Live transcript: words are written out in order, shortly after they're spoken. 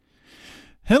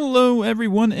Hello,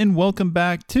 everyone, and welcome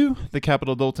back to the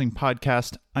Capital Adulting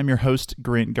Podcast. I'm your host,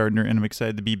 Grant Gardner, and I'm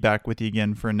excited to be back with you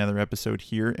again for another episode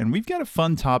here. And we've got a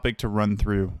fun topic to run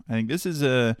through. I think this is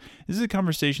a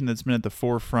conversation that's been at the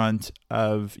forefront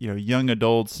of young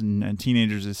adults and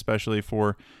teenagers, especially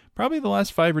for probably the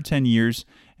last 5 or 10 years.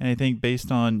 And I think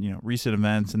based on recent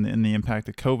events and the impact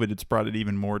of COVID, it's brought it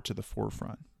even more to the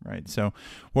forefront, right? So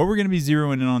what we're going to be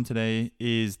zeroing in on today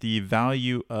is the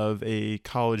value of a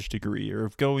college degree, or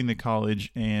of going to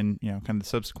college, and kind of the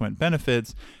subsequent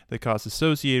benefits, the costs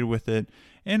associated with it,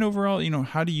 and overall,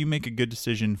 how do you make a good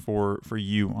decision for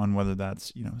you on whether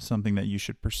that's something that you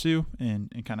should pursue, and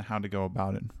kind of how to go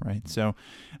about it, right? So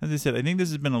as I said, I think this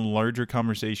has been a larger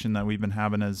conversation that we've been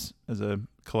having as a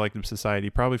collective society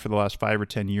probably for the last 5 or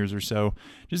 10 years or so,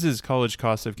 just as college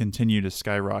costs have continued to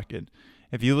skyrocket.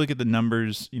 If you look at the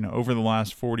numbers, over the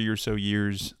last 40 or so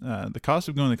years, the cost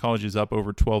of going to college is up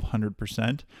over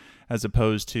 1,200%, as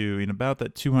opposed to about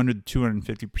that 200 to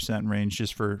 250% range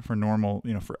just for normal,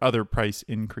 for other price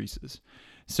increases.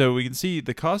 So we can see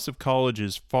the cost of college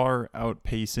is far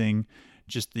outpacing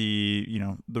just the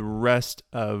rest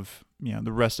of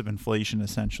inflation,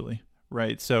 essentially.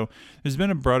 Right. So there's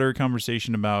been a broader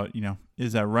conversation about,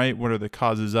 is that right? What are the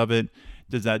causes of it?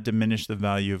 Does that diminish the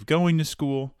value of going to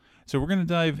school? So we're going to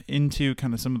dive into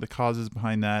kind of some of the causes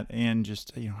behind that, and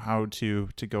just, how to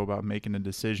go about making a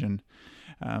decision.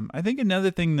 I think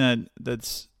another thing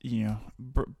that's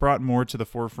brought more to the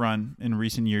forefront in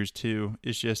recent years too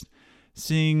is just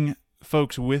seeing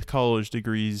folks with college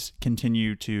degrees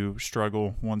continue to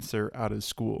struggle once they're out of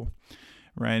school.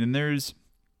 Right. And there's,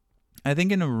 I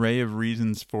think, an array of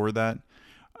reasons for that.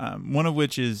 One of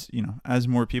which is, as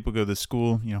more people go to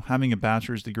school, having a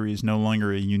bachelor's degree is no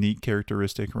longer a unique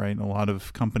characteristic, right? A lot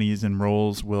of companies and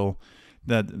roles will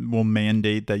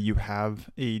mandate that you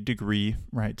have a degree,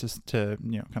 right, just to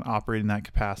kind of operate in that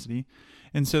capacity.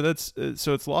 And so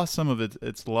it's lost some of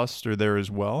its luster there as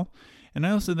well. And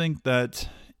I also think that,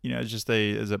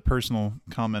 as a personal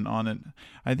comment on it,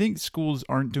 I think schools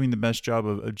aren't doing the best job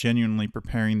of genuinely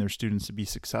preparing their students to be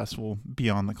successful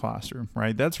beyond the classroom,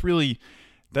 right?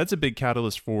 That's a big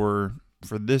catalyst for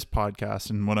this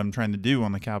podcast, and what I'm trying to do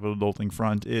on the Capital Adulting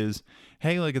front is,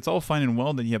 hey, it's all fine and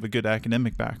well that you have a good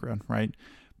academic background, right?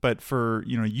 But for,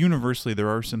 universally, there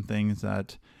are some things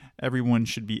that everyone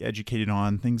should be educated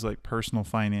on, things like personal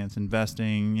finance,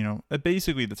 investing,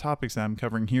 basically the topics that I'm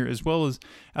covering here, as well as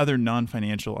other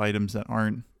non-financial items that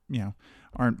aren't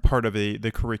part of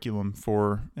the curriculum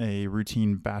for a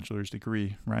routine bachelor's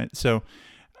degree, right? So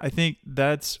I think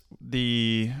that's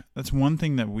one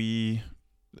thing that we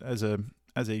as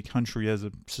a country, as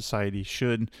a society,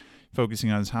 should focusing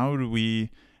on, is how do we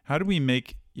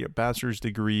make bachelor's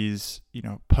degrees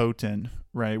potent,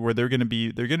 right? Where they're going to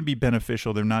be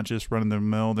beneficial. They're not just run of the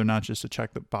mill. They're not just a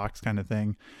check the box kind of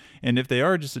thing. And if they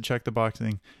are just a check the box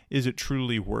thing, is it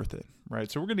truly worth it, right?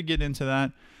 So we're going to get into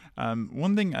that.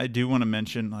 One thing I do want to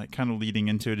mention, kind of leading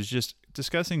into it, is just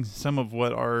discussing some of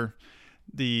what are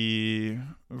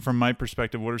from my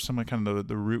perspective, what are some of kind of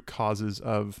the root causes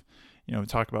of,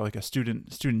 talk about a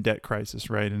student debt crisis,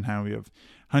 right? And how we have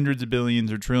hundreds of billions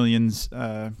or trillions,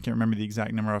 can't remember the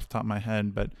exact number off the top of my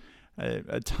head, but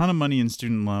a ton of money in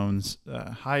student loans,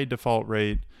 high default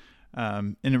rate.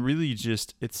 And it really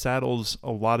it saddles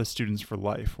a lot of students for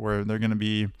life, where they're going to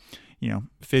be,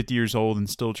 50 years old and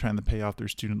still trying to pay off their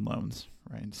student loans,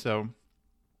 right? So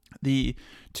the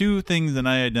two things that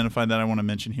I identified that I want to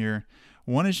mention here,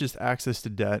 one is just access to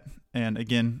debt. And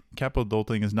again, capital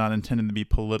adulting is not intended to be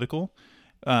political.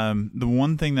 The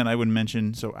one thing that I would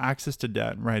mention, so access to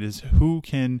debt, right, is who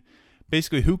can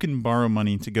borrow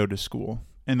money to go to school.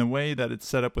 And the way that it's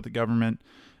set up with the government,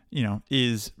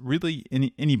 is really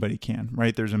anybody can,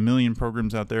 right? There's a million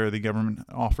programs out there. The government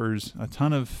offers a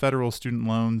ton of federal student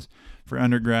loans for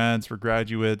undergrads, for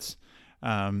graduates.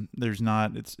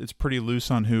 It's pretty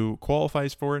loose on who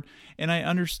qualifies for it. And I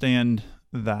understand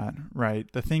that,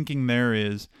 right? The thinking there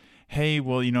is, hey,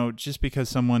 well, just because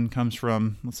someone comes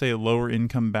from, let's say, a lower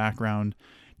income background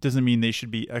doesn't mean they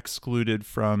should be excluded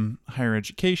from higher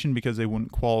education because they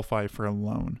wouldn't qualify for a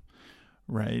loan,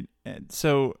 right? And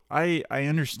so I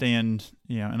understand,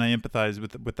 and I empathize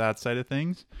with that side of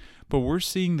things, but we're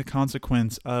seeing the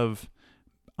consequence of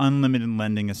unlimited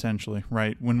lending, essentially,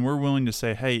 right? When we're willing to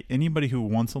say, hey, anybody who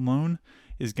wants a loan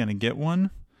is going to get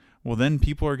one, well, then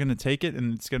people are going to take it,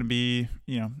 and it's going to be,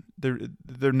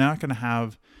 they're not going to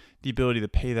have the ability to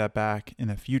pay that back in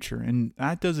the future. And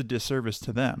that does a disservice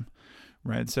to them,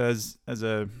 right? So as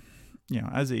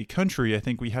a country, I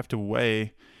think we have to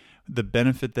weigh the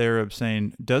benefit there of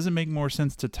saying, does it make more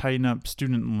sense to tighten up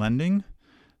student lending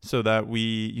so that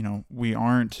we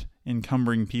aren't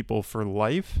encumbering people for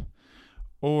life?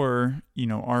 Or,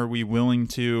 are we willing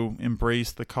to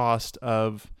embrace the cost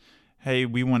of, hey,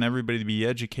 we want everybody to be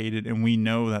educated, and we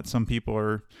know that some people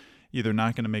are either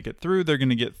not going to make it through, they're going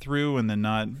to get through and then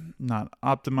not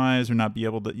optimize or not be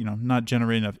able to, not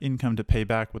generate enough income to pay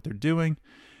back what they're doing.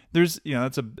 There's,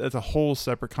 that's a whole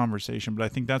separate conversation, but I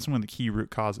think that's one of the key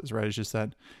root causes, right? It's just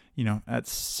that, at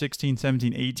 16,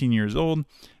 17, 18 years old,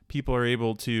 people are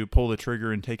able to pull the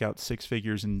trigger and take out six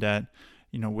figures in debt,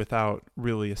 without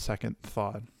really a second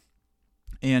thought.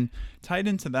 And tied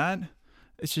into that,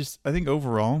 it's just, I think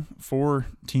overall for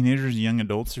teenagers and young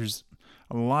adults, there's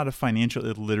a lot of financial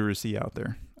illiteracy out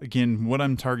there. Again, what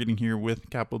I'm targeting here with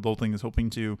Capital Adulting is hoping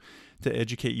to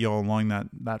educate you all along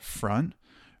that front,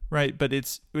 right? But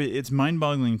it's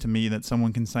mind-boggling to me that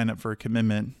someone can sign up for a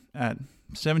commitment at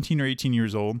 17 or 18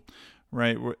 years old,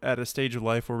 right? We're at a stage of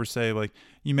life where we say, like,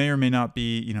 you may or may not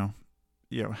be,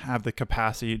 have the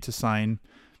capacity to sign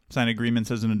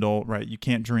agreements as an adult, right? You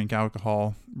can't drink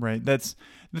alcohol, right? That's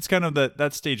kind of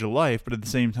that stage of life. But at the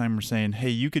same time, we're saying, hey,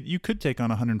 you could take on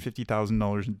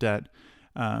 $150,000 in debt,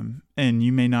 and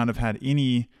you may not have had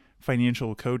any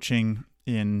financial coaching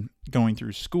in going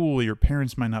through school. Your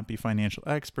parents might not be financial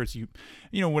experts.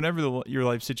 Whatever your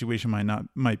life situation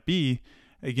might be.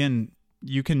 Again,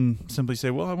 you can simply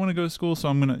say, well, I want to go to school, so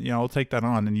I'm going to, I'll take that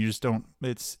on. And you just don't,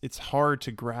 it's hard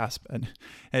to grasp at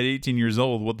 18 years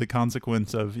old what the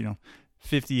consequence of, $50,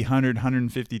 $100, $150,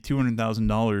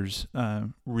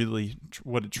 $200,000 really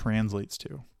what it translates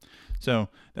to. So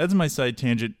that's my side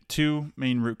tangent. Two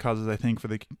main root causes, I think, for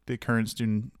the current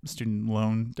student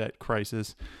loan debt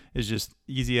crisis is just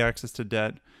easy access to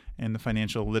debt and the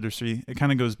financial literacy. It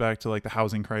kind of goes back to like the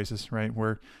housing crisis, right?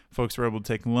 Where folks were able to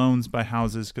take loans, buy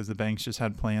houses because the banks just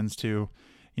had plans to,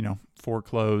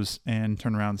 foreclose and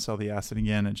turn around and sell the asset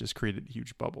again, and just created a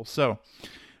huge bubble. So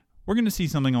we're going to see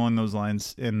something along those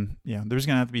lines, and there's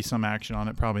going to have to be some action on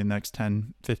it probably in the next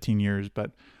 10, 15 years,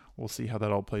 but we'll see how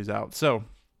that all plays out. So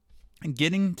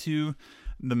getting to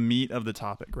the meat of the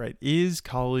topic, right? Is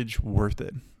college worth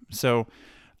it? So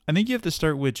I think you have to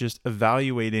start with just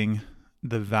evaluating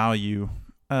the value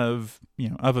of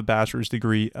a bachelor's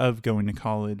degree, of going to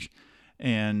college,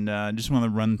 and just want to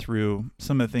run through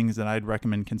some of the things that I'd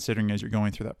recommend considering as you're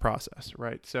going through that process,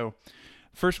 right? So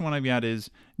first one I've got is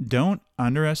don't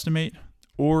underestimate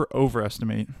or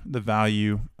overestimate the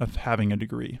value of having a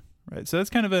degree, right? So that's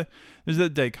kind of there's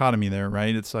that dichotomy there,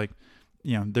 right? It's like,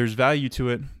 there's value to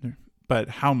it, but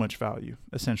how much value,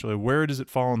 essentially? Where does it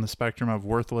fall on the spectrum of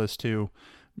worthless to,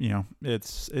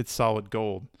 it's solid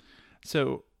gold?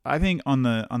 So I think on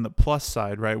the plus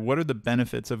side, right, what are the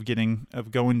benefits of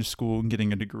going to school and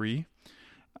getting a degree?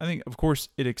 I think, of course,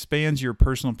 it expands your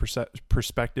personal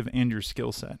perspective and your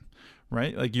skill set,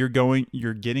 right? Like you're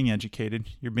getting educated,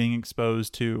 you're being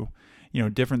exposed to,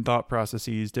 different thought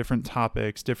processes, different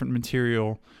topics, different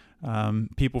material,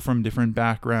 people from different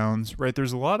backgrounds, right?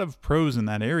 There's a lot of pros in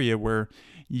that area where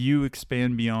you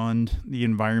expand beyond the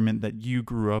environment that you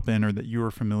grew up in or that you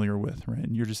were familiar with, right?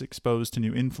 And you're just exposed to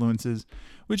new influences,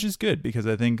 which is good because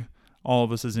I think all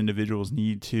of us as individuals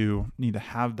need to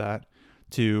have that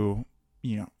to,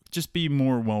 just be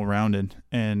more well-rounded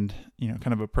and,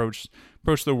 kind of approach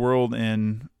the world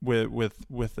and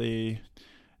with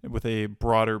a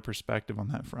broader perspective on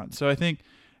that front. So I think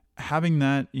having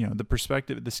that, the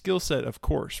perspective, the skill set, of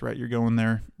course, right? You're going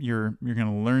there, you're going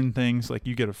to learn things, like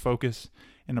you get a focus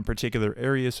in a particular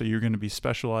area. So you're going to be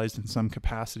specialized in some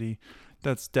capacity.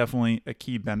 That's definitely a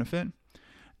key benefit.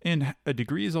 And a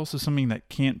degree is also something that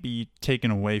can't be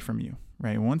taken away from you,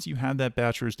 right? Once you have that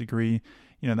bachelor's degree,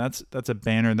 that's a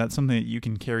banner. That's something that you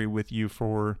can carry with you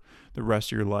for the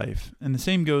rest of your life. And the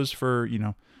same goes for,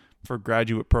 for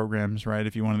graduate programs, right?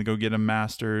 If you wanted to go get a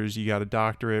master's, you got a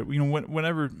doctorate,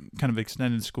 whatever kind of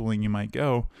extended schooling you might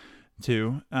go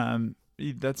to,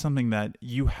 that's something that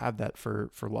you have that for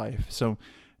life. So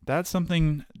that's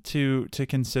something to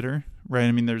consider, right?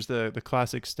 I mean, there's the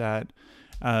classic stat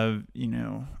of,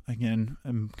 again,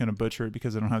 I'm going to butcher it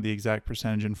because I don't have the exact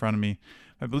percentage in front of me.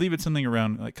 I believe it's something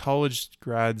around like college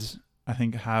grads, I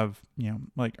think have,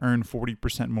 earn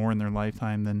 40% more in their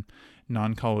lifetime than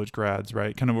non-college grads,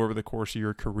 right? Kind of over the course of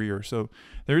your career. So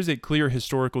there is a clear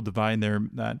historical divide there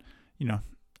that,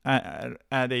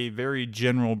 at a very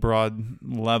general, broad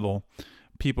level,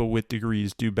 people with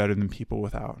degrees do better than people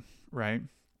without, right?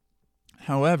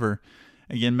 However,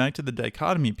 again, back to the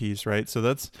dichotomy piece, right? So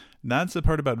that's the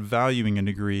part about valuing a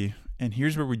degree. And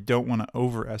here's where we don't want to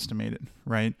overestimate it,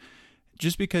 right?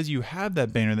 Just because you have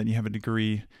that banner that you have a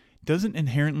degree doesn't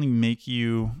inherently make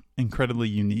you incredibly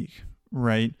unique,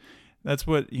 right? That's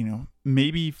what,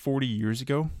 maybe 40 years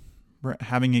ago,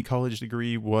 having a college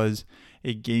degree was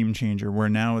a game changer, where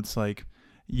now it's like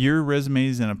your resume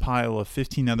is in a pile of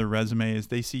 15 other resumes.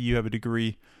 They see you have a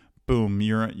degree, boom,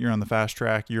 you're on the fast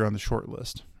track, you're on the short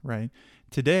list, right?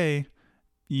 Today,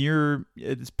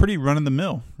 it's pretty run of the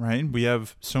mill, right? We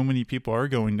have so many people are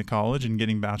going to college and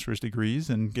getting bachelor's degrees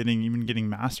and getting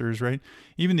masters, right?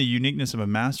 Even the uniqueness of a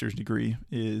master's degree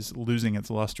is losing its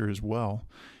luster as well.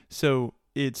 So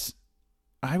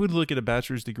I would look at a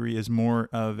bachelor's degree as more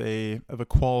of a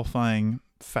qualifying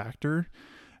factor.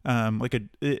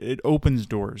 It opens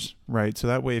doors, right? So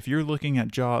that way, if you're looking at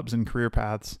jobs and career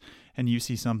paths and you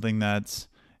see something that's,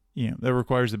 that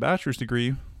requires a bachelor's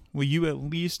degree, well, you at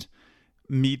least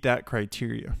meet that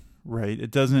criteria, right?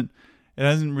 It doesn't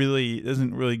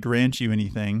really grant you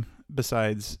anything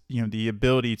besides, the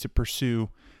ability to pursue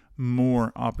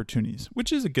more opportunities,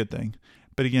 which is a good thing.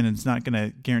 But again, it's not going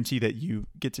to guarantee that you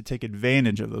get to take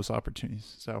advantage of those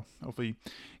opportunities. So hopefully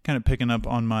kind of picking up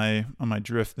on my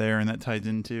drift there, and that ties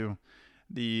into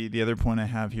the other point I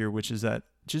have here, which is that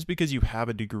just because you have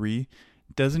a degree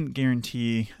doesn't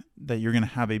guarantee that you're going to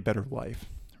have a better life,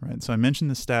 right? So I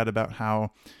mentioned the stat about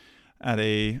how at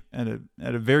a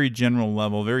very general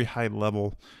level, very high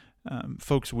level,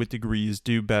 folks with degrees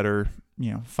do better,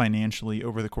 financially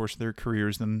over the course of their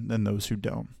careers than those who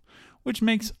don't, which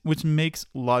makes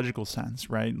logical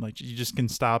sense, right? Like, you just can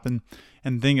stop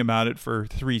and think about it for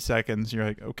 3 seconds. You're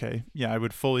like, okay, yeah, I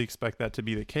would fully expect that to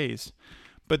be the case.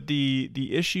 But the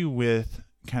issue with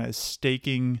kind of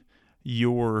staking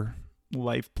your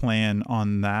life plan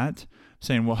on that,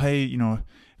 saying, well, hey,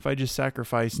 if I just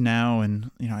sacrifice now and,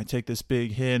 I take this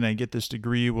big hit and I get this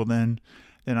degree, well, then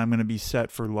I'm going to be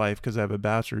set for life because I have a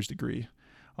bachelor's degree.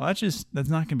 Well, that's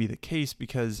not going to be the case,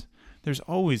 because there's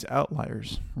always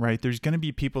outliers, right? There's going to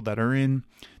be people that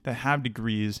have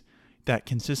degrees that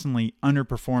consistently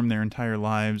underperform their entire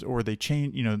lives, or they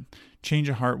change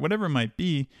a heart, whatever it might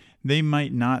be. They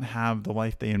might not have the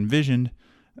life they envisioned,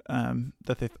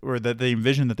 that they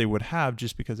envisioned that they would have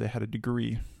just because they had a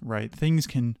degree, right? Things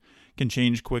can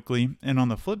change quickly. And on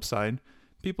the flip side,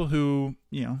 people who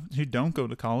don't go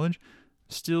to college,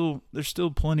 there's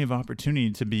still plenty of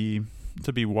opportunity to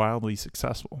be wildly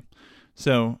successful.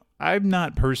 So I'm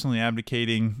not personally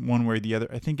advocating one way or the other.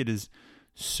 I think it is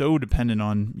so dependent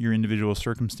on your individual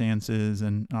circumstances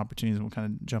and opportunities. We'll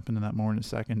kind of jump into that more in a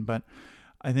second, but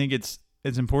I think it's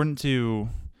important to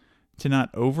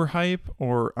not overhype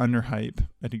or underhype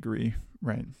a degree,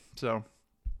 right? So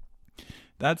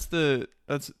that's a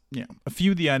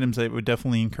few of the items I would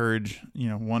definitely encourage,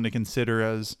 one to consider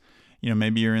as,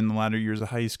 maybe you're in the latter years of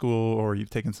high school, or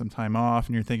you've taken some time off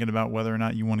and you're thinking about whether or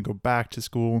not you want to go back to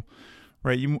school,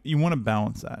 right? You want to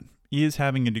balance that. Is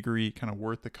having a degree kind of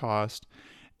worth the cost?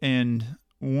 And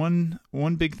one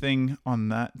big thing on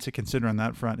that to consider on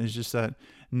that front is just that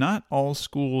not all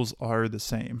schools are the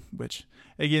same, which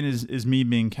again is me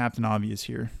being Captain Obvious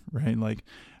here, right? Like,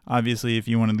 obviously, if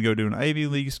you wanted to go to an Ivy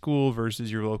League school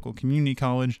versus your local community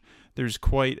college, there's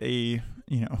quite a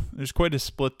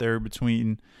split there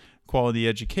between quality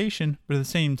education, but at the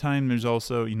same time, there's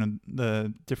also,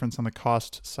 the difference on the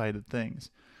cost side of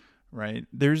things, right?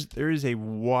 There is a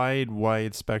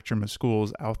wide spectrum of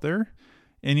schools out there,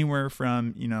 anywhere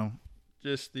from,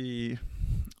 just the,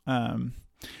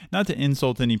 not to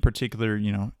insult any particular,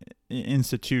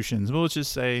 institutions, but let's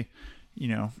just say,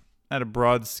 at a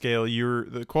broad scale,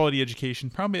 the quality education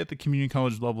probably at the community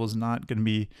college level is not going to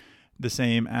be the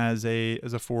same as a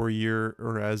 4-year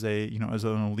or as an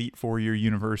elite 4-year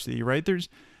university, right? There's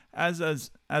as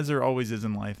there always is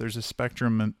in life, there's a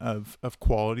spectrum of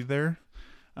quality there,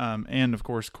 and of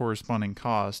course corresponding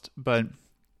cost. But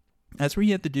that's where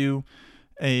you have to do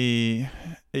a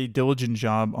diligent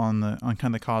job on kind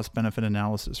of the cost benefit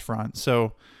analysis front.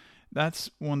 So that's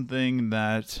one thing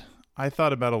that I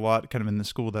thought about a lot kind of in the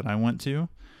school that I went to,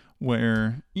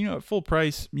 where, at full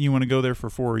price, you want to go there for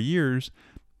 4 years,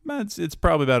 but it's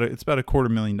probably about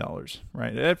 $250,000,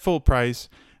 right? At full price,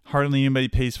 hardly anybody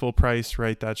pays full price,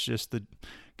 right? That's just the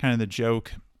kind of the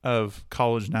joke of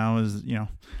college now is,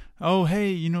 oh,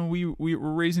 hey, we're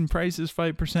raising prices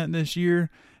 5% this year,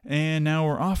 and now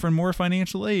we're offering more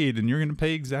financial aid, and you're going to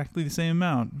pay exactly the same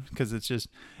amount, because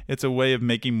it's a way of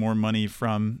making more money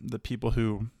from the people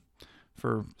who,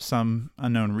 for some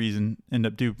unknown reason, end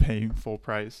up paying full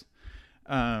price.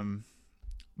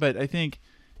 But I think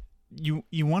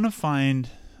you want to find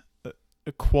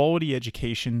a quality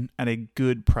education at a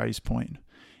good price point.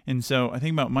 And so I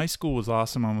think about my school was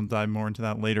awesome. I'm going to dive more into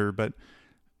that later, but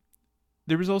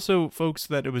there was also folks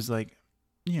that it was like,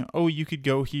 you could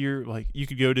go here, like you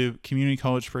could go to community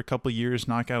college for a couple of years,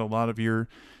 knock out a lot of your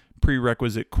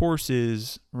prerequisite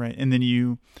courses, right? And then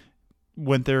you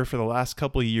went there for the last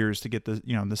couple of years to get the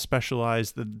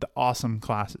specialized, the awesome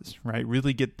classes, right?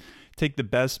 Really take the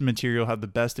best material, have the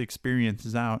best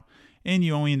experiences out, and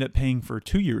you only end up paying for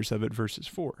 2 years of it versus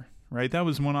 4, right? That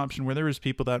was one option where there was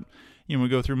people that, would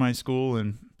go through my school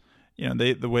and,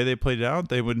 the way they played it out,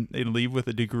 they'd leave with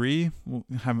a degree,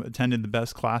 have attended the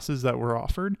best classes that were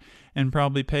offered, and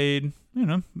probably paid,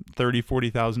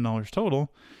 $30,000-$40,000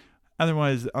 total.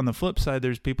 Otherwise, on the flip side,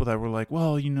 there's people that were like,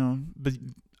 well, but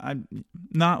I'm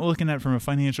not looking at it from a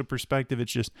financial perspective.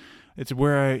 It's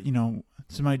where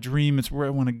it's my dream. It's where I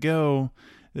want to go,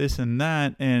 this and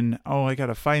that. And, I got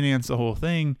to finance the whole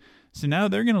thing. So now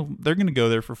they're going to go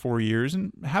there for 4 years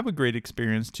and have a great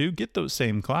experience too, get those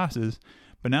same classes.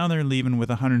 But now they're leaving with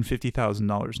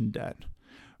 $150,000 in debt,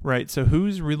 right? So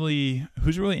who's really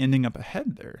ending up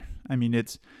ahead there? I mean,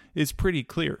 it's pretty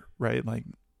clear, right? Like,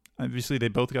 obviously they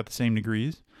both got the same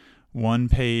degrees. One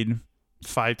paid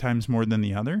 5 times more than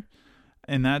the other,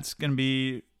 and that's going to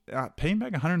be paying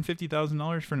back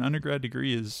 $150,000 for an undergrad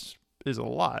degree is a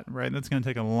lot, right? That's going to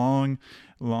take a long,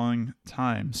 long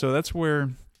time. So that's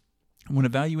where, when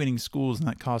evaluating schools and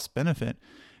that cost benefit,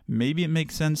 maybe it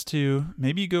makes sense to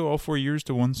maybe you go all 4 years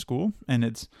to one school,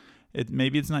 and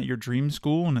maybe it's not your dream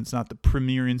school and it's not the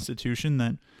premier institution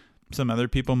that some other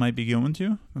people might be going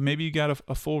to, but maybe you got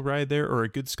a full ride there or a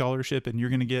good scholarship, and you're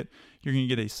going to get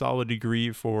a solid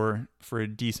degree for a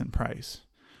decent price,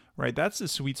 right? That's the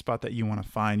sweet spot that you want to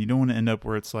find. You don't want to end up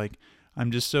where it's like,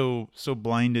 I'm just so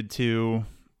blinded to,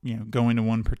 going to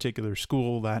one particular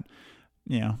school that,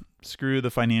 screw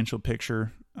the financial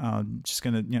picture. Just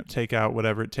going to, take out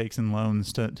whatever it takes in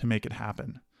loans to make it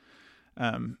happen.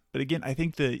 But again, I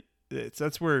think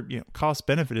that's where, cost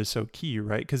benefit is so key,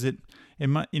 right? Because it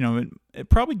might, it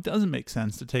probably doesn't make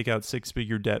sense to take out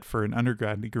 6-figure debt for an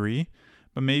undergrad degree.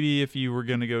 But maybe if you were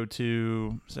going to go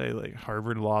to, say, like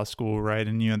Harvard Law School, right,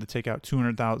 and you had to take out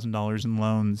 $200,000 in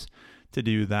loans to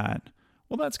do that,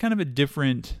 well, that's kind of a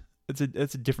different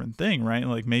thing, right?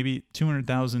 Like maybe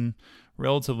 $200,000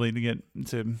 relatively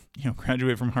to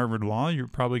graduate from Harvard Law, you're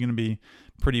probably going to be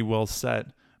pretty well set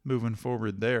moving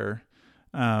forward there.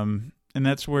 And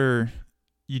that's where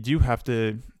you do have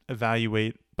to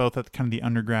evaluate both at kind of the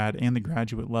undergrad and the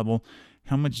graduate level,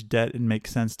 how much debt it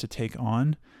makes sense to take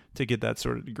on to get that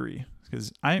sort of degree.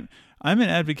 Because I'm an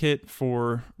advocate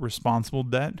for responsible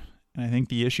debt. And I think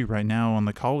the issue right now on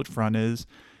the college front is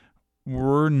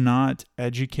we're not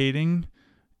educating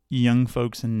young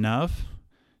folks enough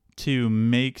to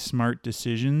make smart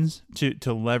decisions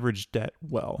to leverage debt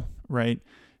well, right?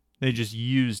 They just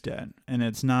use debt, and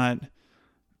it's not.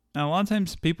 And a lot of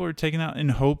times people are taking out in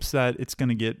hopes that it's going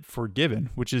to get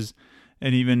forgiven, which is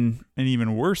an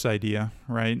even worse idea,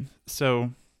 right?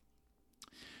 So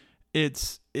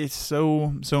it's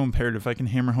so imperative. If I can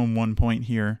hammer home one point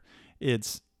here, you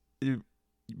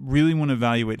really want to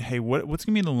evaluate, hey, what's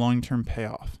going to be the long-term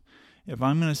payoff? If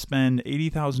I'm going to spend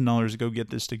 $80,000 to go get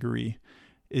this degree,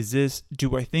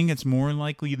 do I think it's more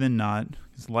likely than not,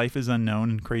 because life is unknown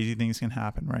and crazy things can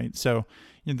happen, right? So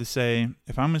you have to say,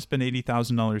 if I'm going to spend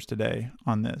 $80,000 today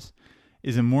on this,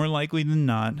 is it more likely than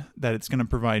not that it's going to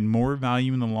provide more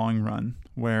value in the long run,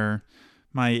 where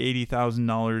my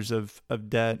 $80,000 of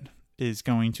debt is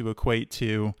going to equate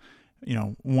to,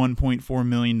 $1.4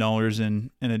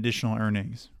 million in additional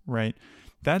earnings, right?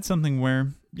 That's something where,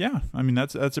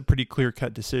 that's a pretty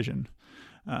clear-cut decision.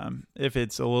 If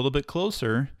it's a little bit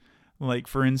closer, like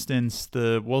for instance,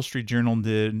 the Wall Street Journal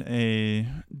did a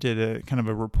kind of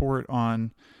a report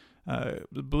on, I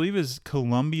believe is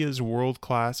Columbia's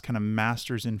world-class kind of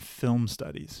masters in film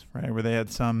studies, right? Where they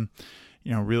had some,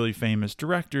 really famous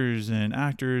directors and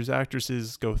actors,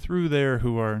 actresses go through there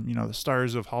who are, the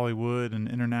stars of Hollywood and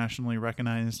internationally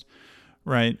recognized,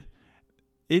 right?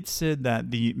 It said that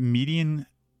the median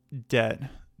debt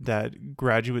that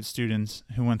graduate students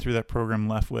who went through that program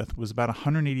left with was about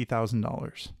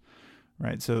 $180,000,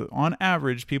 right? So on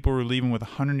average, people were leaving with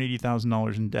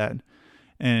 $180,000 in debt.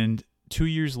 And 2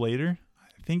 years later,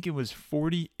 I think it was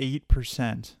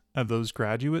 48% of those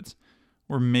graduates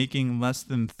were making less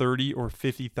than $30,000 or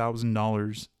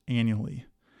 $50,000 annually,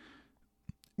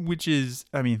 which is,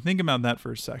 think about that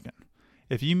for a second.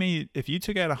 If you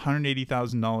took out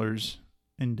 $180,000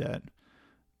 in debt,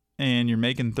 and you're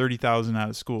making $30,000 out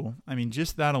of school,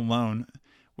 just that alone,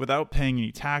 without paying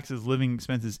any taxes, living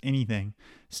expenses, anything,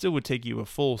 still would take you a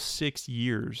full 6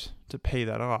 years to pay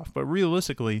that off. But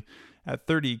realistically, at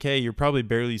 $30K, you're probably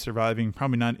barely surviving.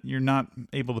 You're not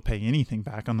able to pay anything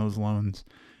back on those loans,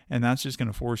 and that's just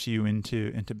going to force you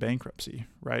into bankruptcy,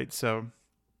 right? So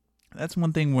that's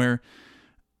one thing where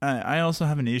I also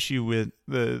have an issue with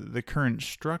the current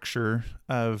structure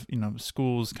of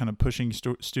schools kind of pushing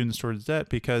students towards debt,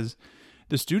 because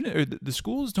the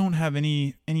schools don't have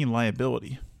any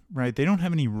liability, right? They don't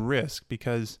have any risk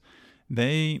because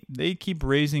they keep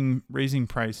raising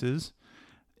prices.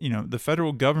 The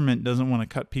federal government doesn't want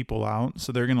to cut people out,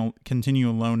 so they're going to continue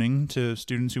loaning to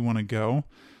students who want to go.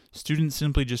 Students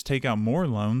simply just take out more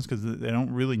loans because they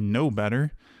don't really know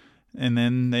better, and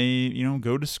then they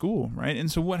go to school, right?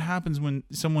 And so what happens when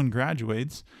someone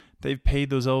graduates? They've paid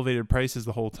those elevated prices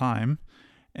the whole time,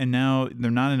 and now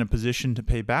they're not in a position to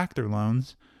pay back their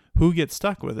loans. Who gets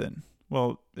stuck with it?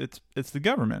 Well, it's the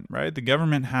government, right? The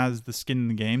government has the skin in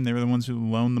the game. They were the ones who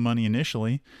loaned the money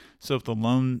initially. So if the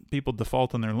loan people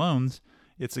default on their loans,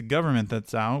 it's the government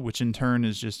that's out, which in turn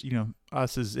is just,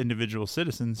 us as individual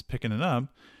citizens picking it up.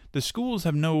 The schools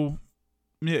have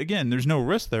there's no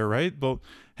risk there, right? But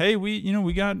hey,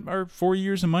 we got our 4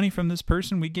 years of money from this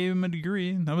person. We gave them a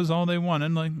degree. That was all they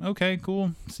wanted. Like, okay,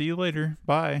 cool. See you later.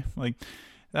 Bye. Like,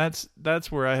 that's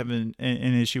where I have an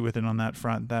issue with it on that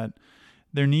front, that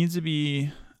there needs to be,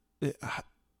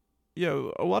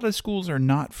 a lot of schools are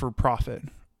not for profit,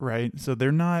 right? So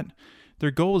their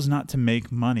goal is not to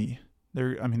make money.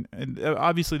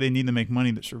 Obviously they need to make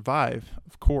money to survive,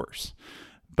 of course,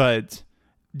 but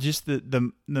just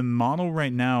the model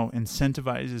right now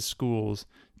incentivizes schools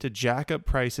to jack up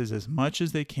prices as much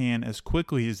as they can, as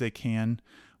quickly as they can,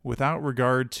 without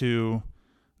regard to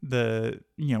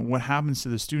what happens to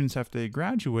the students after they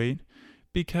graduate,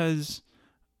 because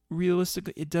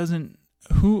realistically,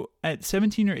 who at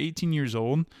 17 or 18 years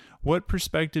old, what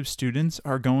prospective students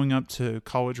are going up to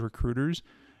college recruiters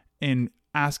and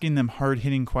asking them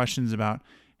hard-hitting questions about,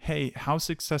 hey, how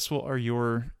successful are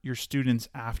your students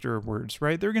afterwards,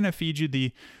 right? They're going to feed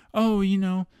you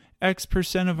X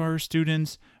percent of our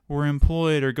students were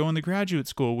employed or going to graduate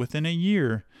school within a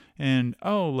year. And,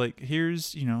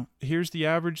 here's the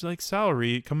average,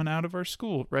 salary coming out of our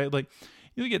school, right? Like,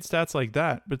 you'll get stats like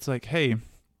that, but it's like, hey,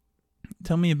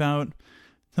 Tell me about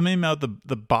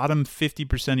the bottom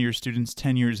 50% of your students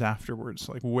 10 years afterwards.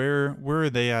 Like, where are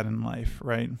they at in life,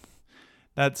 right?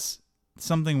 That's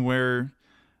something where,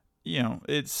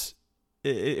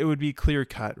 it would be clear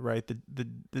cut, right?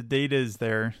 The data is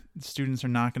there. The students are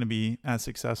not going to be as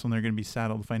successful, and they're going to be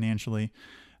saddled financially.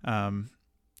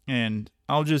 And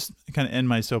I'll just kind of end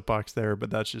my soapbox there,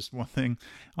 but that's just one thing.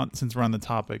 Since we're on the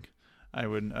topic, I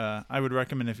would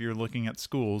recommend, if you're looking at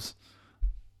schools,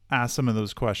 ask some of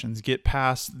those questions. Get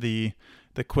past the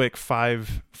quick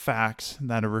 5 facts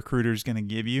that a recruiter is going to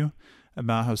give you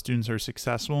about how students are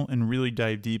successful, and really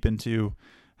dive deep into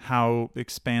how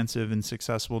expansive and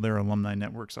successful their alumni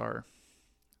networks are.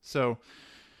 So,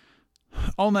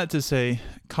 all that to say,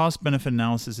 cost-benefit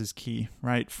analysis is key,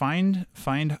 right? Find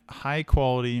high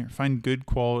quality, or find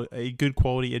a good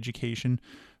quality education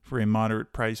for a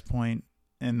moderate price point,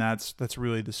 and that's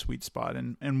really the sweet spot.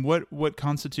 And what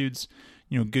constitutes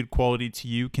good quality to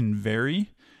you can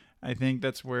vary. I think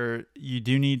that's where you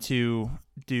do need to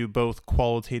do both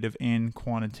qualitative and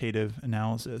quantitative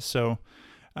analysis. So,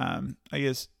 I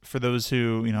guess for those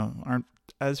who aren't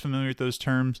as familiar with those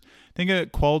terms, I think a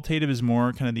qualitative is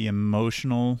more kind of the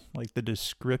emotional, like the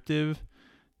descriptive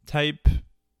type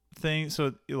thing.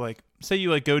 So, say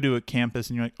you go to a campus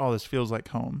and you're like, oh, this feels like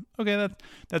home. Okay,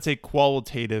 that's a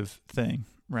qualitative thing,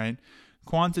 right?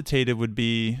 Quantitative would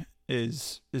be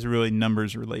is really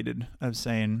numbers related, of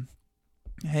saying,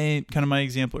 hey, kind of my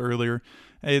example earlier,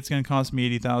 hey, it's going to cost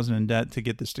me $80,000 in debt to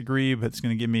get this degree, but it's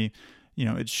going to give me,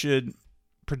 it should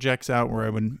projects out where I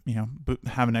would,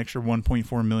 have an extra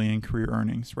 1.4 million in career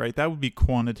earnings, right? That would be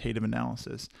quantitative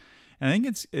analysis. And I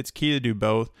think it's key to do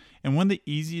both. And one of the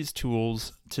easiest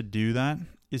tools to do that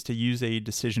is to use a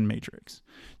decision matrix.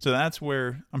 So that's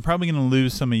where I'm probably going to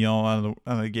lose some of y'all out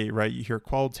of the gate, right? You hear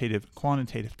qualitative,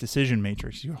 quantitative, decision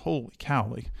matrix. You go, holy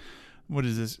cow, what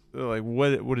is this?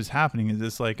 What is happening? Is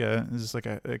this like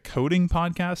a coding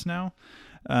podcast now?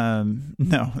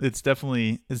 No, it's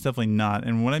definitely not.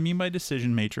 And what I mean by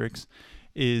decision matrix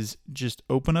is just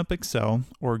open up Excel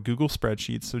or Google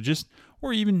spreadsheets.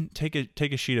 Or even take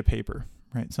a sheet of paper,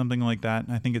 right? Something like that.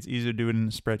 I think it's easier to do it in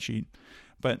a spreadsheet,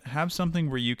 but have something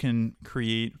where you can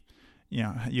create,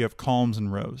 you have columns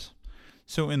and rows.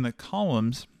 So in the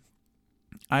columns,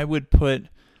 I would put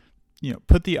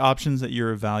the options that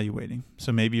you're evaluating.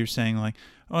 So maybe you're saying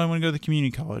oh, I want to go to the community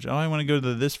college. Oh, I want to go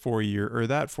to this 4-year or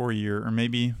that 4-year, or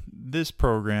maybe this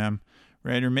program,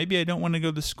 right? Or maybe I don't want to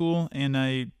go to school and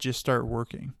I just start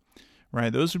working,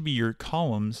 right? Those would be your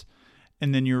columns.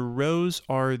 And then your rows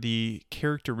are the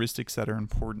characteristics that are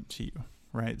important to you,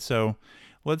 right? So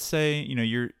let's say,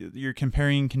 you're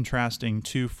comparing and contrasting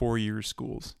two 4-year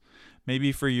schools.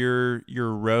 Maybe for your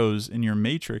rows in your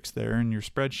matrix there in your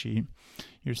spreadsheet,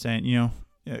 you're saying,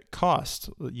 cost,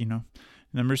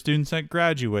 number of students that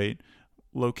graduate,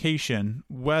 location,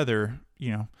 weather,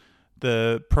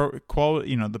 the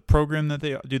quality, the program that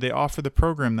they offer the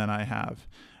program that I have.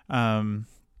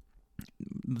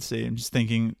 Let's see, I'm just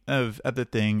thinking of other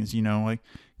things, like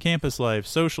campus life,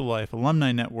 social life,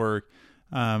 alumni network,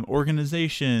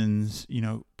 organizations,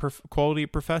 quality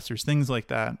of professors, things like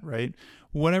that, right?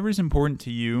 Whatever's important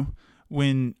to you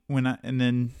once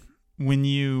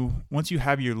you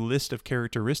have your list of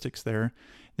characteristics there,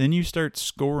 then you start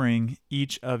scoring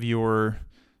each of your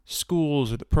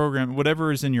schools or the program,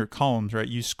 whatever is in your columns, right?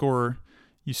 You score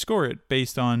it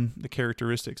based on the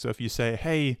characteristics. So if you say,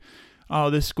 hey,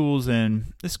 this school's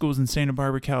in Santa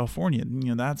Barbara, California,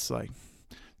 that's like,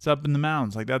 it's up in the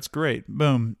mountains. Like, that's great.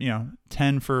 Boom.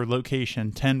 10 for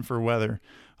location, 10 for weather.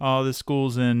 Oh, this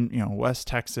school's in, West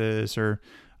Texas or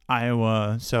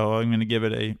Iowa. So I'm going to give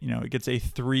it it gets a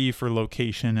 3 for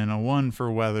location and a 1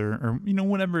 for weather, or,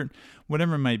 whatever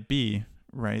it might be,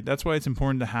 right? That's why it's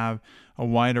important to have a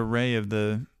wide array of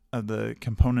the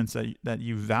components that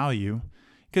you value,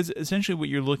 because essentially what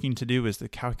you're looking to do is to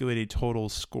calculate a total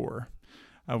score,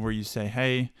 where you say,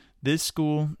 hey, this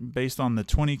school, based on the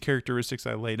 20 characteristics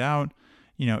I laid out,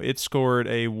 it scored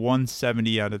a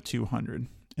 170 out of 200.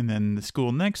 And then the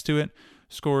school next to it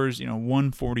scores,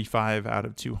 145 out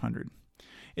of 200.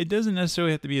 It doesn't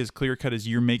necessarily have to be as clear cut as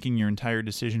you're making your entire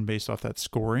decision based off that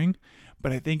scoring,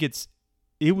 but I think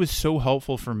it was so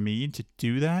helpful for me to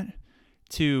do that,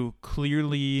 to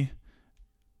clearly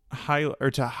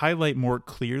highlight more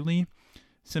clearly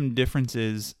some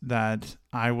differences that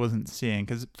I wasn't seeing.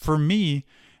 Because for me,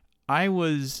 I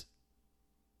was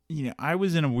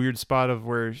in a weird spot of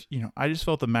where, I just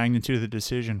felt the magnitude of the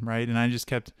decision, right? And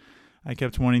I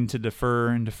kept wanting to defer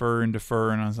and defer and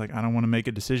defer. And I was like, I don't want to make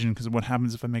a decision because what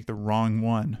happens if I make the wrong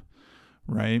one,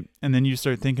 right? And then you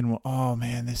start thinking, well, oh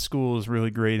man, this school is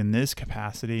really great in this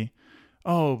capacity.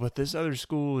 Oh, but this other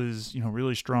school is,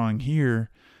 really strong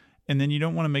here. And then you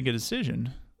don't want to make a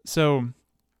decision. So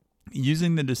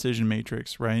using the decision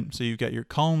matrix, right? So you've got your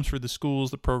columns for the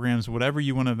schools, the programs, whatever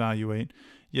you want to evaluate.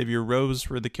 You have your rows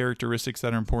for the characteristics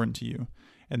that are important to you.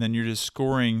 And then you're just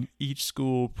scoring each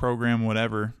school, program,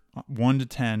 whatever, 1 to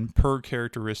 10 per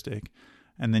characteristic.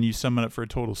 And then you sum it up for a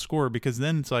total score, because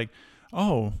then it's like,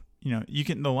 oh,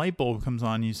 the light bulb comes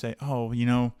on and you say, oh,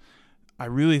 I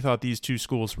really thought these two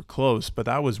schools were close, but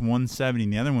that was 170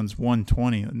 and the other one's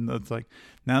 120. And it's like,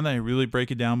 now that I really break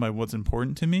it down by what's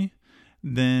important to me,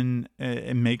 then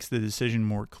it makes the decision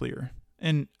more clear.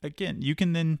 And again, you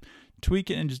can then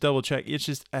tweak it and just double check. It's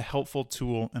just a helpful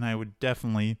tool, and I would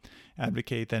definitely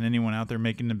advocate that anyone out there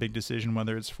making a big decision,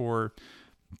 whether it's for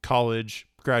college,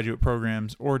 graduate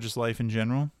programs, or just life in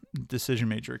general, decision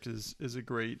matrix is a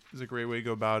great way to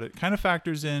go about it. Kind of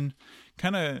factors in,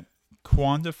 kind of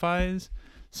quantifies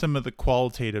some of the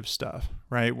qualitative stuff,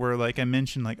 right? Where, like I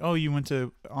mentioned, like, oh, you went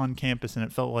to on campus and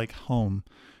it felt like home,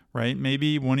 right?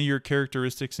 Maybe one of your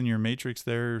characteristics in your matrix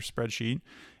there, or spreadsheet,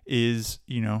 is,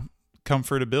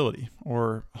 comfortability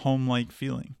or home-like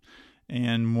feeling.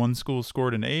 And one school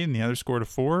scored an 8 and the other scored a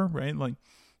 4, right? Like,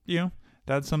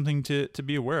 that's something to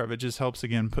be aware of. It just helps,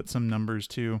 again, put some numbers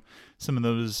to some of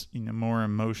those, more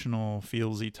emotional,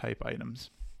 feelsy type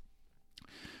items.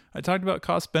 I talked about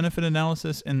cost benefit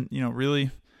analysis, and,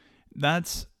 really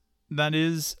that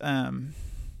is,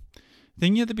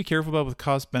 thing you have to be careful about with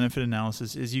cost benefit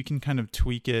analysis is you can kind of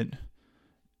tweak it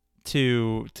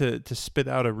to spit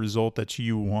out a result that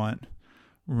you want,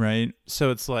 right? So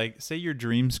it's like, say your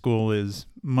dream school is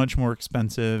much more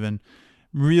expensive and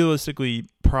realistically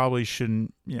probably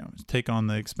shouldn't, take on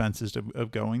the expenses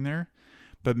of going there.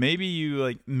 But maybe you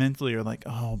like mentally are like,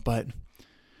 oh, but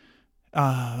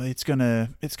it's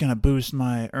gonna boost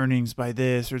my earnings by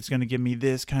this, or it's gonna give me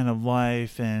this kind of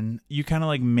life, and you kind of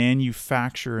like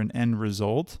manufacture an end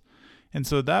result. And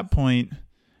so at that point,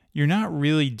 you're not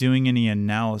really doing any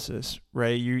analysis,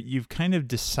 right? You've kind of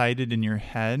decided in your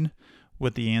head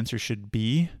what the answer should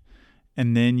be,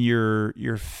 and then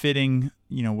you're fitting,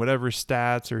 whatever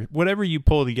stats or whatever you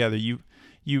pull together.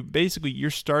 You basically, you're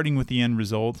starting with the end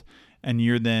result, and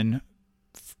you're then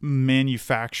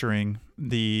manufacturing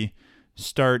the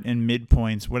start and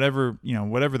midpoints, whatever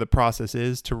the process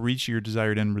is to reach your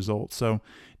desired end result. So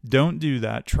don't do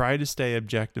that. Try to stay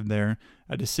objective there.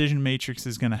 A decision matrix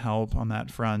is going to help on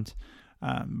that front.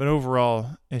 But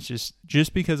overall, it's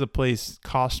just because a place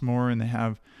costs more and they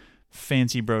have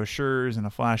fancy brochures and a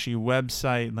flashy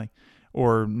website,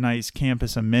 or nice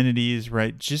campus amenities,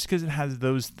 right? Just because it has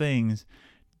those things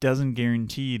doesn't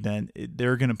guarantee that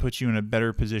they're going to put you in a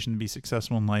better position to be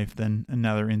successful in life than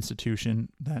another institution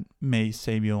that may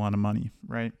save you a lot of money,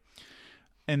 right?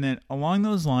 And then along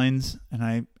those lines, and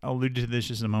I alluded to this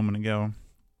just a moment ago,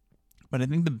 but I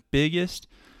think the biggest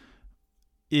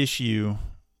issue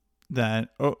that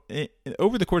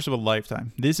over the course of a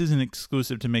lifetime, this isn't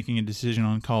exclusive to making a decision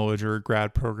on college or a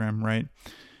grad program, right?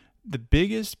 The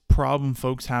biggest problem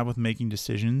folks have with making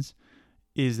decisions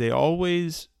is they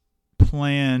always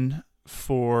plan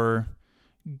for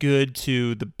good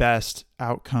to the best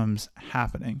outcomes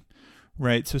happening,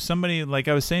 right? So somebody, like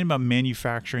I was saying about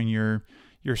manufacturing your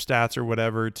stats or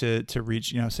whatever to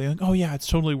reach, say like, oh yeah, it's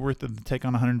totally worth it to take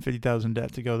on 150,000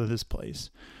 debt to go to this place,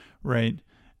 right?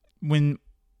 When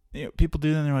people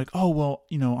do that, and they're like, oh well,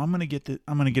 I'm gonna get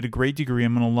a great degree.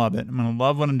 I'm gonna love it. I'm gonna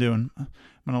love what I'm doing. I'm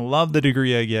gonna love the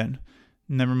degree I get.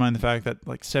 Never mind the fact that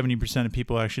like 70% of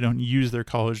people actually don't use their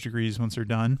college degrees once they're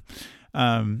done.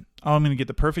 I'm going to get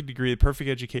the perfect degree, the perfect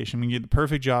education. I'm going to get the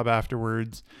perfect job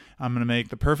afterwards. I'm going to make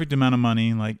the perfect amount of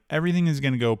money. Like everything is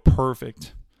going to go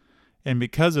perfect. And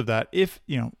because of that, if,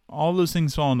 all those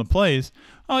things fall into place,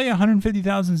 oh yeah,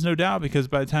 150,000 is no doubt, because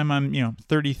by the time I'm,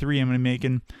 33, I'm going to be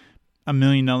making $1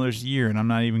 million a year and I'm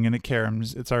not even going to care.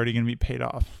 It's already going to be paid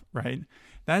off, right?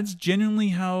 That's genuinely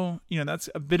how, that's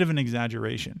a bit of an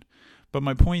exaggeration. But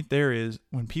my point there is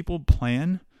when people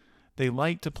plan, they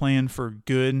like to plan for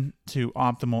good to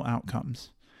optimal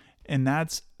outcomes. And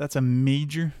that's a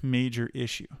major, major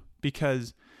issue,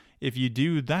 because if you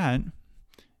do that,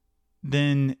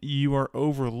 then you are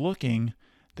overlooking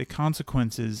the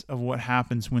consequences of what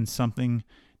happens when something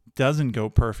doesn't go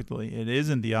perfectly. It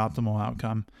isn't the optimal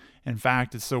outcome. In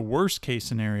fact, it's the worst case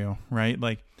scenario, right?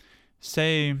 Like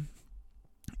say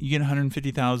you get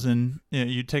 150,000,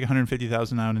 you take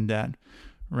 150,000 out in debt,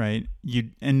 right?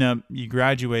 You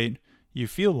graduate, you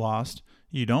feel lost,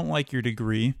 you don't like your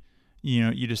degree,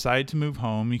 you decide to move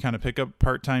home, you kind of pick up a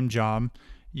part-time job,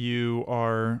 you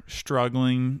are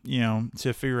struggling,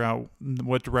 to figure out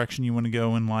what direction you want to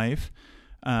go in life.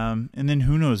 And then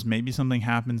who knows, maybe something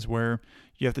happens where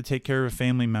you have to take care of a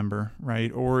family member,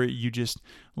 right? Or you just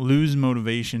lose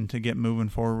motivation to get moving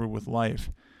forward with life.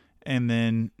 And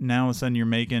then now all of a sudden you're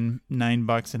making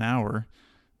 $9 an hour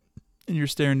and you're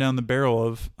staring down the barrel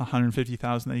of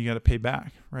 150,000 that you got to pay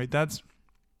back, right?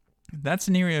 That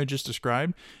scenario I just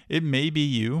described, it may be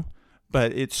you,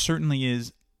 but it certainly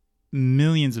is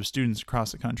millions of students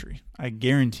across the country. I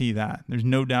guarantee that. There's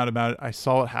no doubt about it. I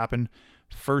saw it happen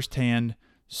firsthand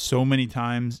so many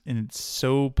times, and it's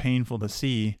so painful to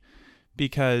see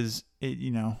because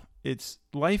it's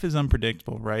life is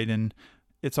unpredictable, right? And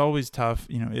it's always tough,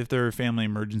 if there are family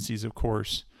emergencies, of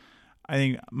course. I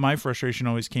think my frustration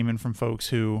always came in from folks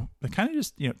who kind of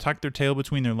just, tucked their tail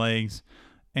between their legs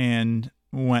and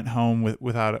went home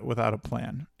without a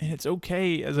plan. And it's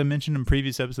okay, as I mentioned in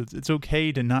previous episodes, it's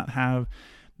okay to not have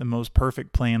the most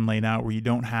perfect plan laid out where you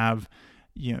don't have,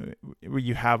 where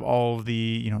you have all of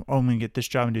the, oh, I'm going to get this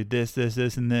job and do this,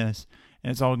 and this,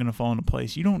 and it's all going to fall into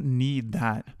place. You don't need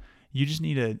that. You just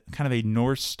need a kind of a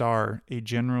North Star, a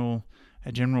general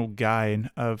guide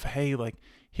of, hey, like,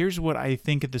 here's what I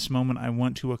think at this moment I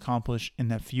want to accomplish in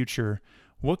the future.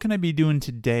 What can I be doing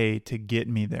today to get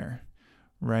me there,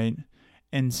 right?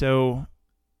 And so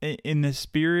in the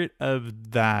spirit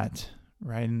of that,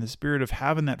 right, in the spirit of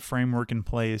having that framework in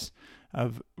place,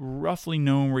 of roughly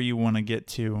knowing where you want to get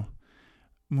to,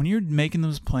 when you're making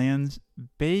those plans,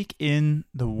 bake in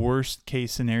the worst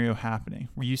case scenario happening,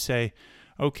 where you say,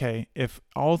 okay, if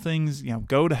all things,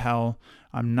 go to hell,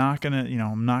 I'm not going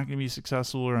to be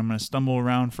successful, or I'm going to stumble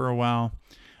around for a while.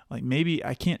 Like maybe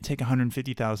I can't take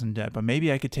 150,000 debt, but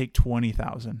maybe I could take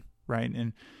 20,000, right?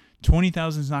 And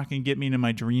 20,000 is not going to get me into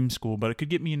my dream school, but it could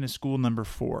get me into school number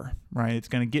 4, right? It's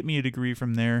going to get me a degree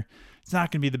from there. It's not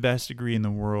going to be the best degree in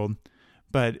the world,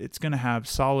 but it's going to have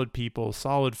solid people,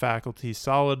 solid faculty, a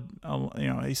solid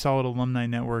alumni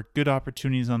network, good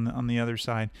opportunities on the other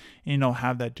side, and I'll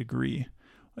have that degree.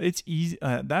 It's easy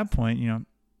at that point.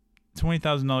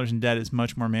 $20,000 in debt is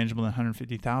much more manageable than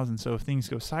 150,000. So if things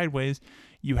go sideways,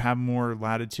 you have more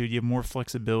latitude, you have more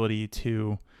flexibility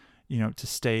to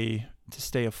stay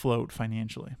afloat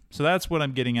financially. So that's what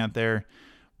I'm getting at there.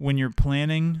 When you're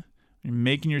planning, you're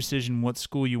making your decision, what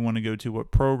school you want to go to,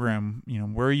 what program,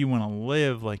 where you want to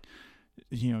live, like,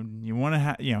 you want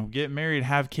to get married,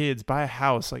 have kids, buy a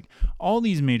house, like all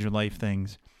these major life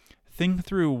things. Think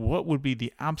through what would be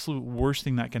the absolute worst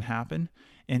thing that can happen.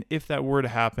 And if that were to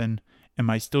happen, am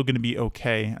I still going to be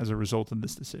okay as a result of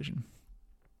this decision?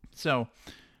 So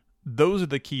those are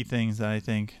the key things that I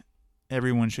think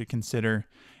everyone should consider.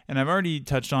 And I've already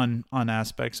touched on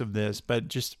aspects of this, but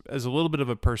just as a little bit of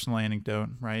a personal anecdote,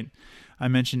 right? I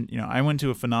mentioned, I went to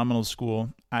a phenomenal school.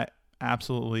 I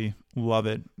absolutely love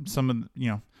it. Some of,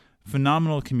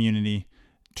 phenomenal community,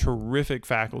 terrific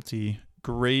faculty,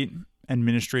 great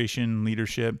administration,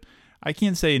 leadership. I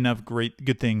can't say enough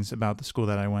good things about the school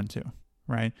that I went to,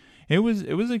 right? It was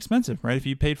expensive, right? If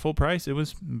you paid full price, it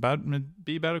was about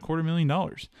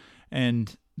 $250,000.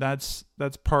 And that's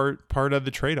part of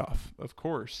the trade-off, of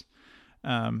course.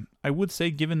 I would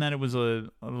say, given that it was a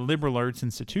liberal arts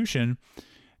institution,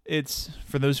 it's,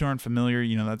 for those who aren't familiar,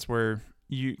 that's where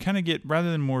you kind of get,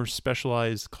 rather than more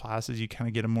specialized classes, you kind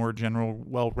of get a more general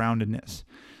well-roundedness.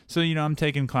 So, I'm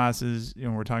taking classes,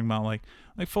 we're talking about like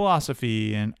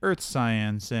philosophy and earth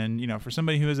science. And, for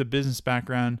somebody who has a business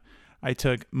background, I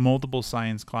took multiple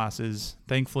science classes,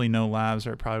 thankfully no labs,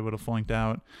 or I probably would have flunked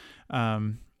out.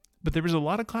 But there was a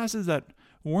lot of classes that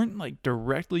weren't like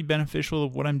directly beneficial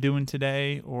of what I'm doing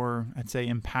today, or I'd say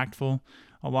impactful.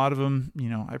 A lot of them,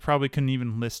 I probably couldn't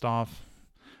even list off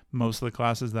most of the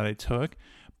classes that I took,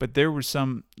 but there were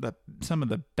some of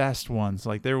the best ones.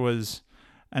 Like there was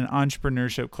an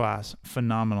entrepreneurship class,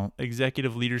 phenomenal.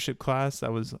 Executive leadership class,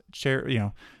 that was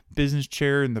chair, business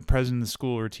chair and the president of the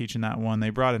school were teaching that one.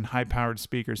 They brought in high-powered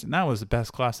speakers, and that was the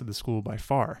best class of the school by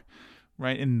far,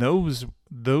 right? And those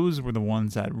were the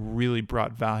ones that really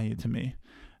brought value to me.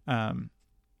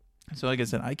 So like I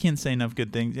said, I can't say enough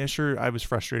good things. Yeah, sure, I was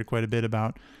frustrated quite a bit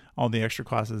about all the extra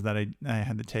classes that I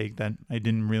had to take that I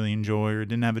didn't really enjoy or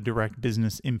didn't have a direct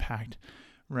business impact,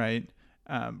 right?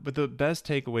 But the best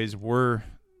takeaways were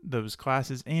those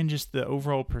classes and just the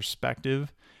overall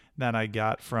perspective that I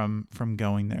got from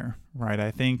going there, right? I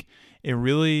think it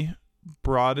really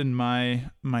broadened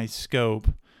my scope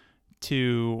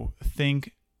to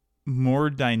think more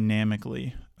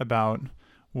dynamically about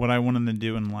what I wanted to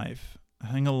do in life.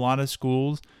 I think a lot of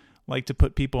schools like to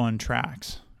put people on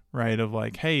tracks, right? Of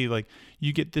like, hey, like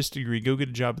you get this degree, go get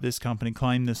a job at this company,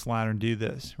 climb this ladder and do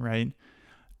this, right?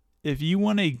 If you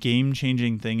want a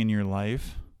game-changing thing in your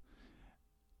life,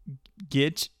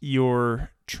 get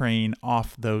your train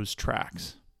off those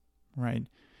tracks, right?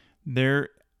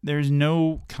 There's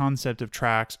no concept of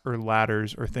tracks or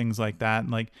ladders or things like that.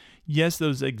 Like, yes,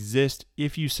 those exist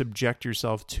if you subject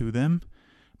yourself to them,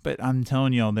 but I'm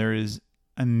telling y'all, there is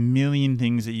a million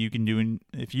things that you can do. And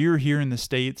if you're here in the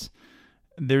States,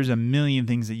 there's a million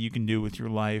things that you can do with your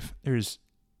life. There's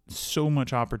so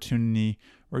much opportunity,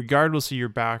 regardless of your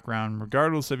background,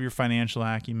 regardless of your financial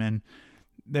acumen.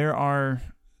 There are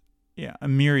a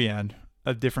myriad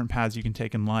of different paths you can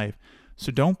take in life.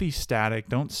 So don't be static.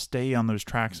 Don't stay on those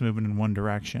tracks moving in one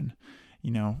direction.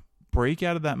 Break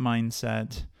out of that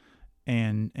mindset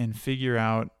and figure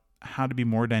out how to be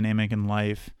more dynamic in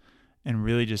life, and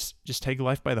really just take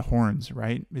life by the horns,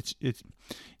 right? It's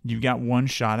you've got one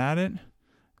shot at it.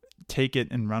 Take it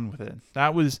and run with it.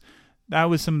 That was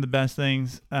some of the best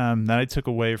things that I took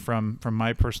away from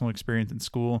my personal experience in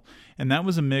school. And that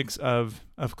was a mix of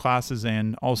classes,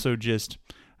 and also just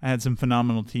I had some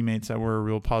phenomenal teammates that were a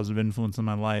real positive influence in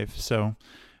my life. So,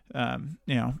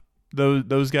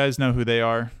 those guys know who they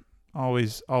are.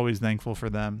 Always thankful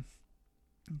for them.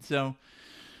 So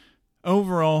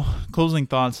overall, closing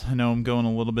thoughts. I know I'm going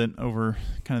a little bit over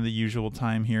kind of the usual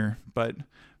time here, but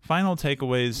final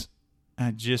takeaways,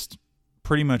 I just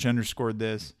pretty much underscored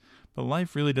this. But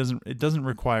life really doesn't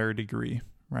require a degree,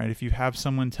 right? If you have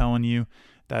someone telling you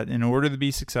that in order to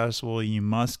be successful, you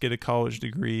must get a college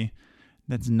degree,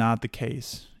 that's not the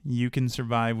case. You can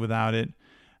survive without it.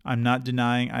 I'm not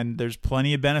denying there's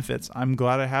plenty of benefits. I'm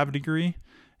glad I have a degree,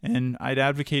 and I'd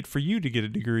advocate for you to get a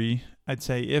degree. I'd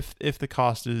say if the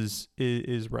cost is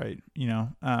right,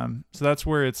 So that's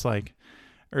where it's like,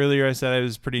 earlier I said I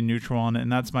was pretty neutral on it,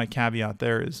 and that's my caveat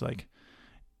there is like,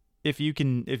 if you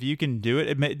can do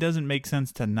it, it doesn't make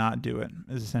sense to not do it,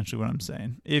 is essentially what I'm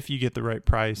saying. If you get the right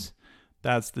price,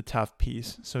 that's the tough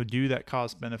piece. So do that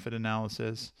cost-benefit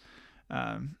analysis.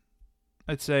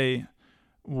 I'd say,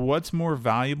 what's more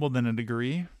valuable than a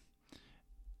degree?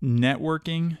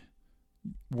 Networking,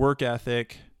 work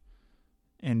ethic,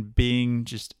 and being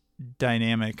just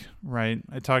dynamic, right?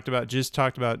 I talked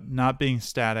about not being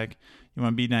static. You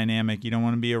want to be dynamic. You don't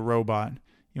want to be a robot.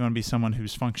 You want to be someone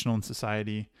who's functional in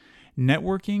society.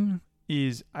 Networking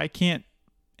is, I can't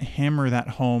hammer that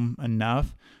home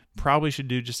enough. Probably should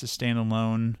do just a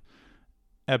standalone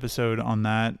episode on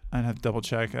that. I'd have to double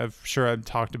check. I'm sure I've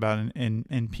talked about it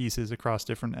in pieces across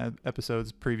different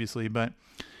episodes previously, but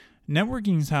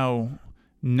networking is how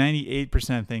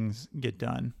 98% of things get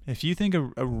done. If you think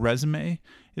a resume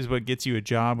is what gets you a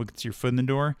job, what gets your foot in the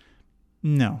door,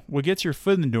 no. What gets your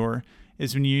foot in the door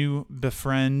is when you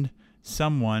befriend,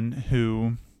 someone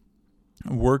who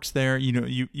works there,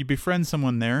 you befriend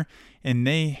someone there and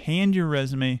they hand your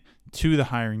resume to the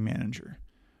hiring manager,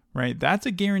 right? That's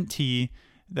a guarantee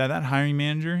that hiring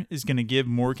manager is going to give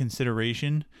more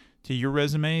consideration to your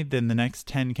resume than the next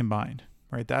 10 combined,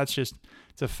 right?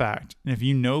 It's a fact. And if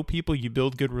you know people, you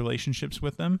build good relationships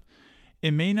with them,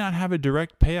 it may not have a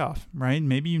direct payoff, right?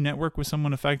 Maybe you network with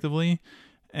someone effectively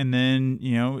and then,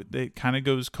 it kind of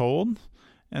goes cold.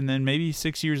 And then maybe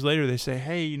 6 years later, they say,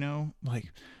 hey,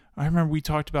 I remember we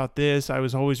talked about this. I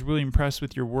was always really impressed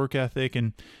with your work ethic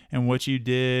and what you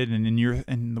did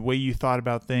and the way you thought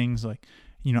about things.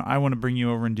 I want to bring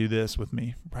you over and do this with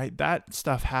me, right? That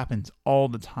stuff happens all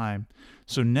the time.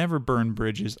 So never burn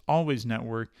bridges, always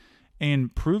network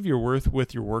and prove your worth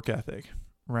with your work ethic,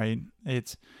 right?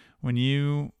 It's when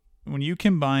you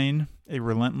combine a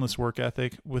relentless work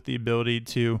ethic with the ability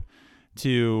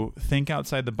to think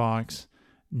outside the box,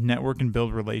 network and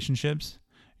build relationships,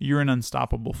 you're an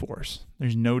unstoppable force.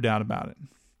 There's no doubt about it.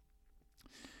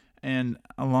 And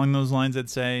along those lines, I'd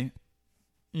say,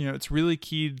 it's really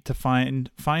key to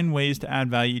find ways to add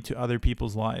value to other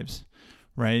people's lives,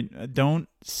 right? Don't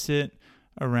sit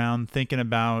around thinking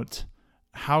about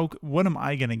what am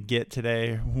I going to get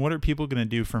today? What are people going to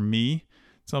do for me?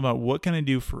 It's all about what can I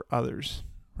do for others,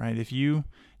 right? If you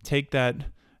take that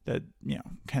kind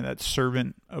of that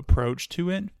servant approach to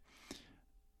it,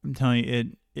 I'm telling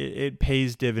you, it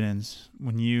pays dividends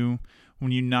when you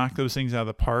knock those things out of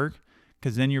the park,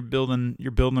 because then you're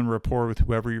building rapport with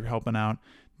whoever you're helping out.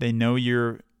 They know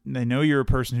you're a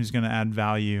person who's going to add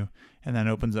value, and that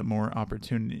opens up more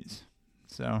opportunities.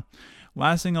 So,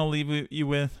 last thing I'll leave you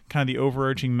with, kind of the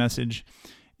overarching message,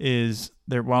 is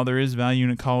that while there is value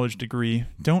in a college degree,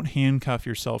 don't handcuff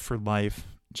yourself for life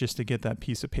just to get that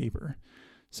piece of paper.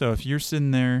 So if you're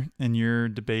sitting there and you're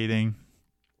debating,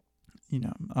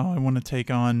 I want to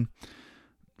take on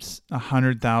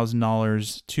 $100,000,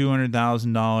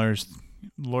 $200,000,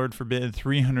 Lord forbid,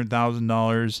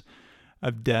 $300,000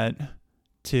 of debt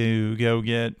to go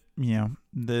get,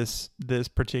 this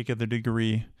particular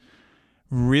degree.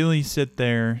 Really sit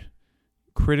there,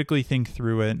 critically think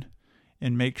through it,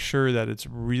 and make sure that it's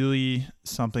really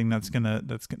something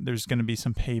there's gonna be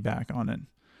some payback on it,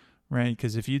 right?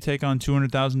 Because if you take on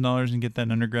 $200,000 and get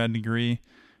that undergrad degree,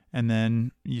 and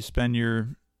then you spend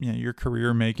your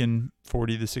career making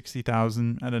 $40,000 to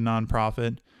 $60,000 at a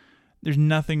nonprofit, there's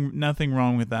nothing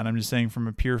wrong with that. I'm just saying from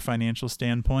a pure financial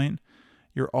standpoint,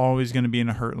 you're always going to be in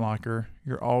a hurt locker.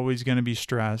 You're always going to be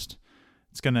stressed.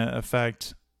 It's going to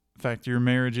affect your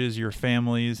marriages, your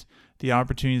families, the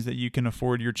opportunities that you can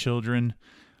afford your children.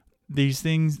 These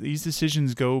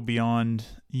decisions go beyond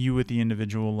you at the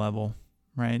individual level,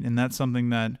 right? And that's something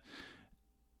that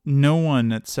no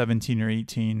one at 17 or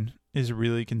 18 is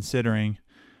really considering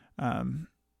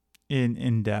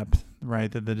in depth,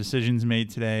 right? That the decisions made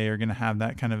today are going to have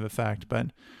that kind of effect. But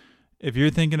if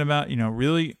you're thinking about,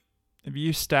 really, if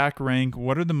you stack rank,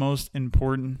 what are the most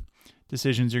important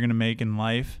decisions you're going to make in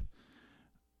life?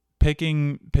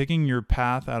 Picking your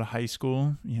path out of high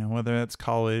school, whether that's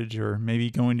college or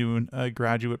maybe going to a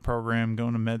graduate program,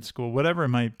 going to med school, whatever it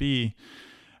might be,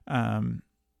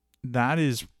 that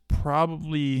is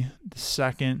probably the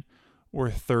second or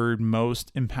third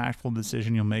most impactful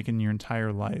decision you'll make in your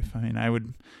entire life. I mean, I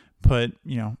would put,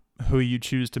 who you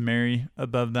choose to marry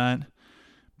above that.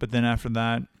 But then after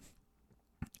that,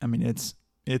 I mean, it's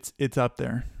up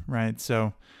there, right?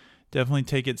 So definitely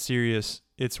take it serious.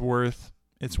 It's worth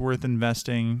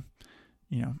investing,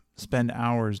 spend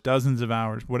hours, dozens of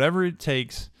hours, whatever it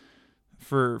takes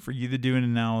for you to do an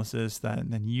analysis that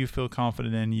then you feel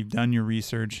confident in, you've done your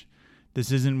research.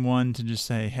 This isn't one to just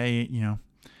say, hey,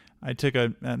 I took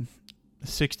a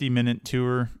 60-minute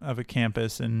tour of a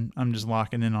campus and I'm just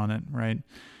locking in on it, right?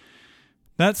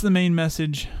 That's the main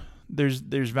message. There's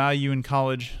value in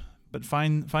college, but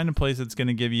find a place that's going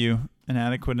to give you an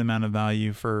adequate amount of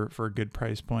value for a good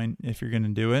price point if you're going to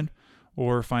do it,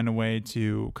 or find a way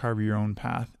to carve your own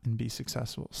path and be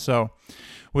successful. So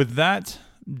with that,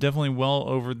 definitely well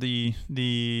over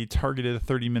the targeted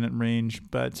 30-minute range,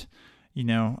 but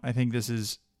I think this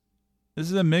is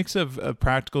a mix of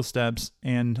practical steps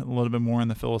and a little bit more on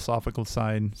the philosophical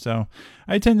side. So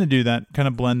I tend to do that, kind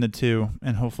of blend the two,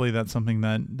 and hopefully that's something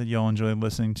that y'all enjoy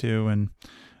listening to. And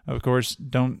of course,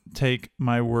 don't take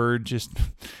my word. Just,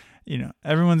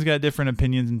 everyone's got different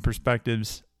opinions and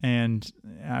perspectives. And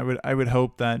I would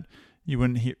hope that you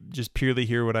wouldn't just purely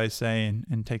hear what I say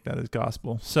and take that as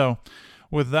gospel. So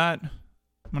with that,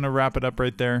 I'm going to wrap it up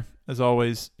right there. As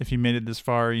always, if you made it this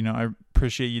far, I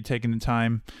appreciate you taking the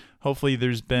time. Hopefully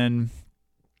there's been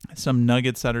some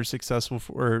nuggets that are successful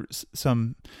or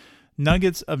some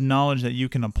nuggets of knowledge that you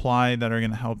can apply that are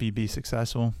going to help you be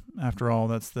successful. After all,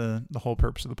 that's the whole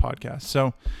purpose of the podcast.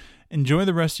 So enjoy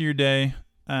the rest of your day,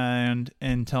 and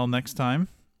until next time,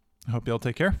 I hope you all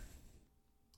take care.